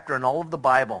longest chapter in all of the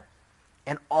Bible.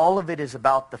 And all of it is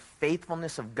about the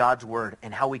faithfulness of God's Word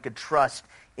and how we could trust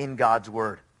in God's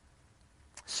Word.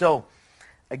 So,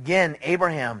 again,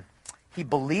 Abraham, he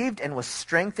believed and was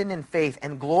strengthened in faith,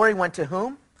 and glory went to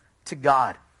whom? To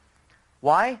God.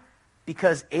 Why?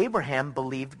 Because Abraham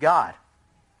believed God.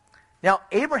 Now,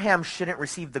 Abraham shouldn't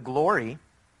receive the glory.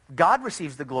 God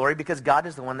receives the glory because God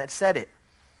is the one that said it.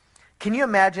 Can you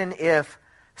imagine if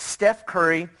Steph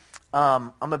Curry,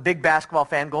 I'm a big basketball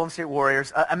fan, Golden State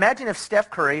Warriors. Imagine if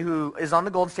Steph Curry, who is on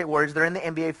the Golden State Warriors, they're in the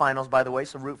NBA Finals, by the way,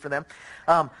 so root for them.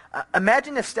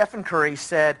 Imagine if Stephen Curry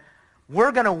said,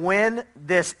 we're going to win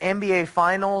this NBA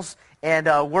Finals, and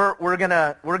we're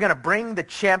gonna bring the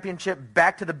championship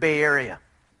back to the Bay Area.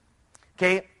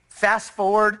 Okay, fast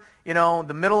forward,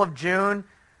 the middle of June,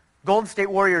 Golden State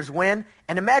Warriors win,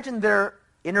 and imagine they're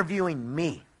interviewing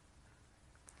me.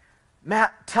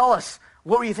 Matt, tell us,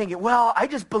 what were you thinking? Well, I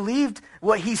just believed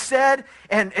what he said,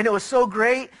 and it was so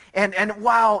great, and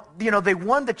wow, they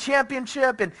won the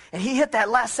championship, and he hit that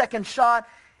last second shot,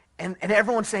 and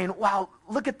everyone's saying, wow,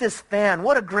 look at this fan,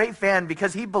 what a great fan,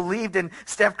 because he believed in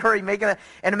Steph Curry making it.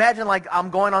 And imagine like I'm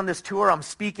going on this tour, I'm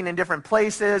speaking in different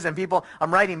places, and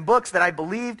I'm writing books that I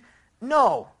believed.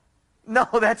 No,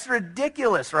 that's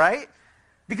ridiculous, right?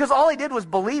 Because all I did was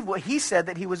believe what he said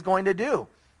that he was going to do.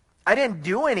 I didn't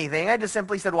do anything. I just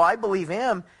simply said, well, I believe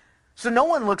him. So no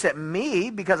one looks at me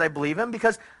because I believe him,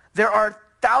 because there are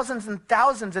thousands and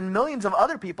thousands and millions of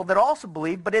other people that also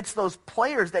believe, but it's those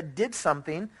players that did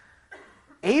something.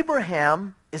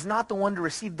 Abraham is not the one to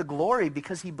receive the glory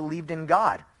because he believed in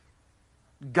God.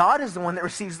 God is the one that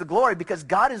receives the glory because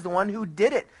God is the one who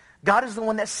did it. God is the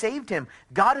one that saved him.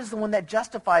 God is the one that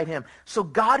justified him. So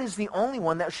God is the only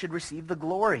one that should receive the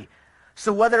glory.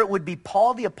 So whether it would be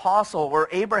Paul the Apostle or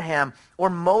Abraham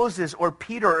or Moses or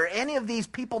Peter or any of these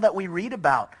people that we read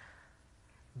about,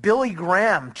 Billy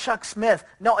Graham, Chuck Smith,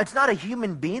 no, it's not a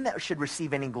human being that should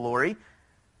receive any glory.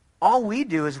 All we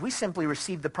do is we simply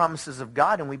receive the promises of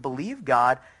God and we believe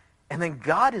God, and then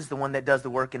God is the one that does the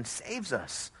work and saves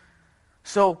us.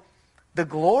 So the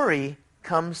glory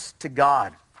comes to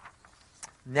God.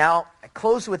 Now, I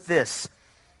close with this.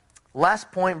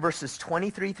 Last point, verses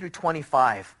 23 through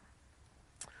 25.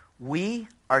 We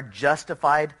are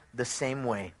justified the same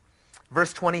way.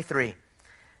 Verse 23.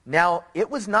 Now,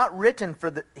 it was not written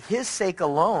for his sake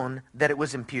alone that it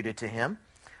was imputed to him,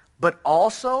 but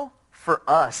also for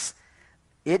us.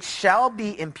 It shall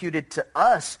be imputed to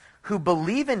us who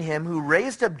believe in him who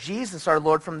raised up Jesus our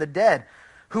Lord from the dead,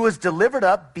 who was delivered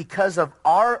up because of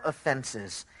our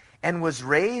offenses and was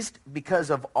raised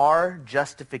because of our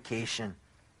justification.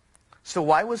 So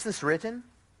why was this written?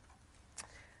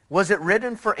 Was it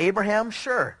written for Abraham?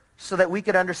 Sure, so that we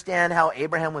could understand how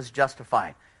Abraham was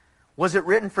justified. Was it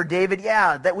written for David?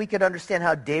 Yeah, that we could understand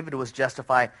how David was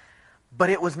justified. But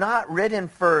it was not written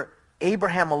for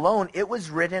Abraham alone. It was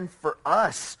written for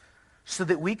us so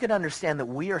that we could understand that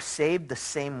we are saved the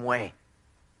same way.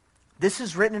 This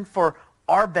is written for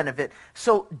our benefit.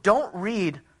 So don't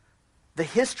read the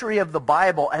history of the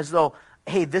Bible as though,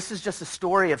 hey, this is just a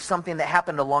story of something that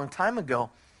happened a long time ago.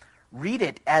 Read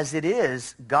it as it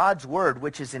is God's word,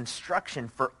 which is instruction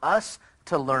for us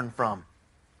to learn from.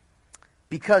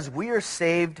 Because we are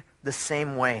saved the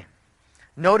same way.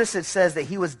 Notice it says that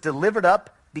he was delivered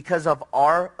up because of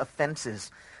our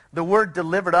offenses. The word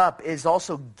delivered up is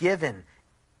also given.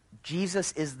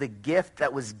 Jesus is the gift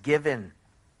that was given.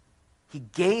 He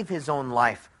gave his own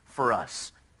life for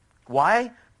us.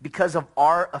 Why? Because of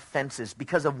our offenses,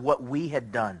 because of what we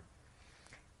had done.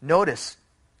 Notice,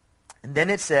 and then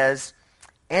it says,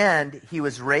 and he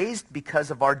was raised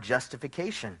because of our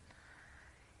justification.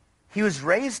 He was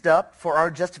raised up for our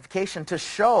justification to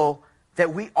show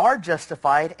that we are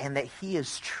justified and that he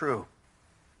is true.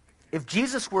 If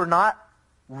Jesus were not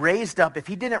raised up, if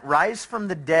he didn't rise from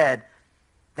the dead,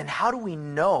 then how do we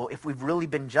know if we've really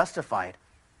been justified?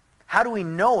 How do we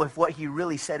know if what he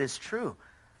really said is true?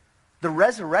 The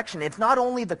resurrection, it's not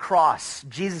only the cross,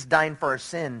 Jesus dying for our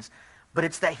sins, but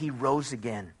it's that he rose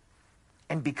again.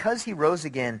 And because he rose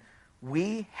again,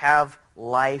 we have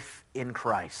life in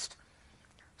Christ.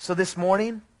 So this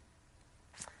morning,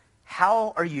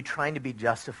 how are you trying to be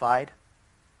justified?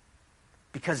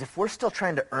 Because if we're still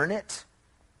trying to earn it,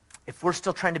 if we're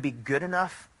still trying to be good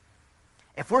enough,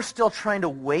 if we're still trying to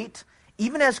wait,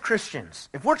 even as Christians,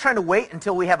 if we're trying to wait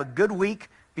until we have a good week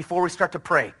before we start to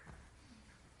pray,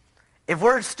 if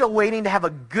we're still waiting to have a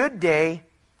good day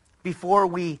before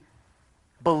we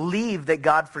believe that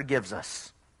God forgives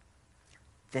us,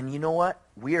 then you know what?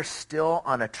 We are still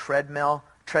on a treadmill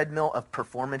of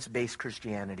performance-based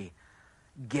Christianity.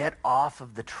 Get off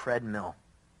of the treadmill.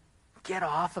 Get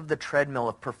off of the treadmill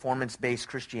of performance-based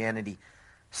Christianity.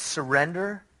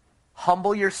 Surrender,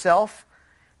 humble yourself,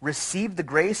 receive the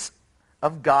grace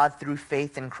of God through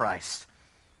faith in Christ.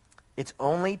 It's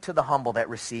only to the humble that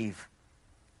receive.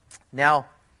 Now,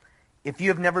 if you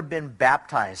have never been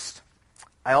baptized,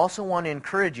 I also want to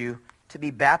encourage you to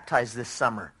be baptized this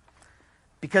summer.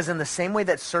 Because in the same way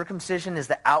that circumcision is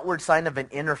the outward sign of an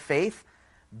inner faith,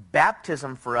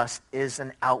 baptism for us is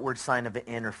an outward sign of an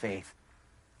inner faith.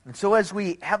 And so as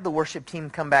we have the worship team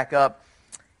come back up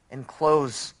and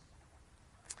close,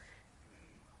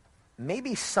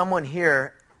 maybe someone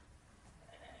here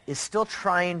is still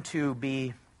trying to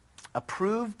be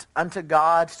approved unto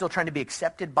God, still trying to be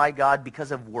accepted by God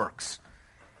because of works.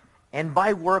 And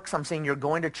by works, I'm saying you're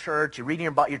going to church, you're reading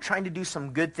your Bible, you're trying to do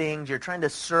some good things, you're trying to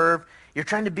serve, you're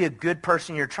trying to be a good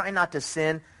person, you're trying not to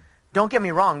sin. Don't get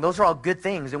me wrong, those are all good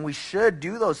things, and we should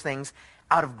do those things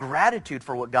out of gratitude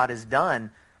for what God has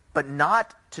done, but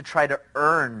not to try to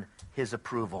earn his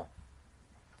approval.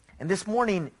 And this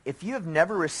morning, if you have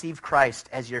never received Christ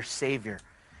as your Savior,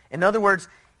 in other words,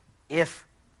 if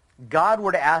God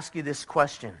were to ask you this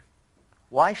question,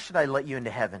 why should I let you into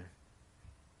heaven?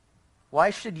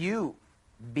 Why should you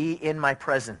be in my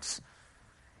presence?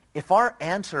 If our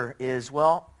answer is,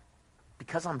 well,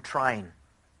 because I'm trying,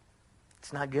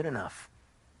 it's not good enough.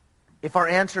 If our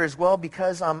answer is, well,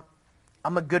 because I'm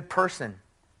a good person,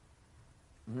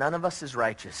 none of us is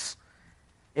righteous.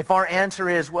 If our answer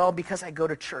is, well, because I go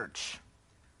to church.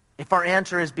 If our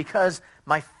answer is because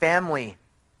my family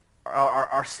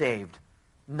are saved,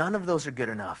 none of those are good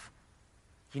enough.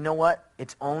 You know what?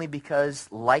 It's only because,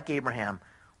 like Abraham,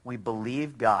 we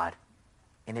believe God,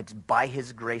 and it's by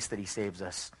his grace that he saves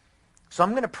us. So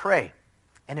I'm going to pray.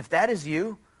 And if that is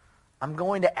you, I'm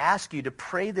going to ask you to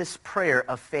pray this prayer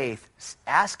of faith,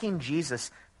 asking Jesus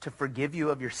to forgive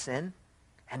you of your sin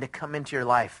and to come into your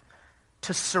life,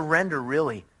 to surrender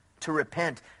really, to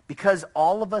repent. Because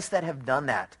all of us that have done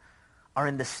that are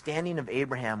in the standing of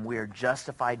Abraham. We are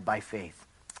justified by faith.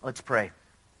 Let's pray.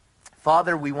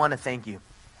 Father, we want to thank you.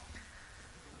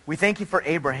 We thank you for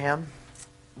Abraham.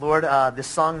 Lord, this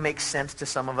song makes sense to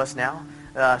some of us now.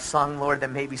 Song, Lord,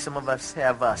 that maybe some of us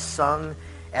have sung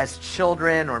as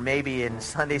children or maybe in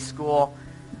Sunday school.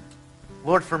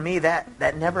 Lord, for me,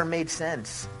 that never made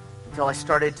sense until I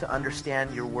started to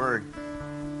understand your word.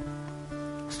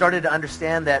 Started to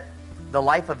understand that the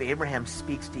life of Abraham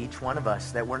speaks to each one of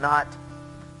us, that we're not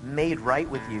made right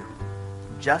with you,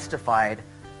 justified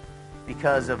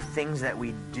because of things that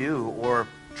we do or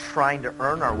trying to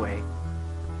earn our way.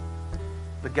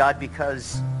 But God,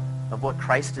 because of what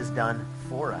Christ has done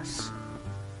for us.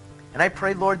 And I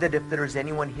pray, Lord, that if there's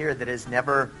anyone here that has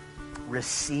never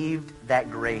received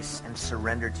that grace and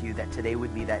surrendered to you, that today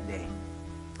would be that day.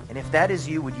 And if that is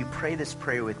you, would you pray this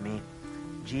prayer with me?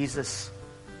 Jesus,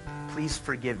 please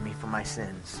forgive me for my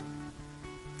sins.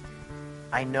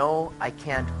 I know I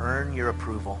can't earn your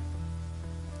approval.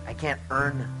 I can't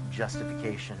earn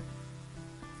justification.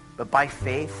 But by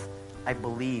faith, I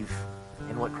believe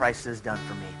in what Christ has done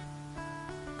for me.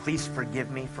 Please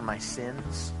forgive me for my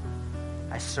sins.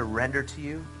 I surrender to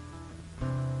you,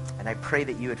 and I pray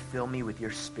that you would fill me with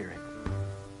your Spirit.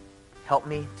 Help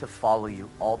me to follow you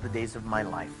all the days of my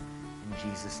life. In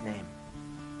Jesus' name.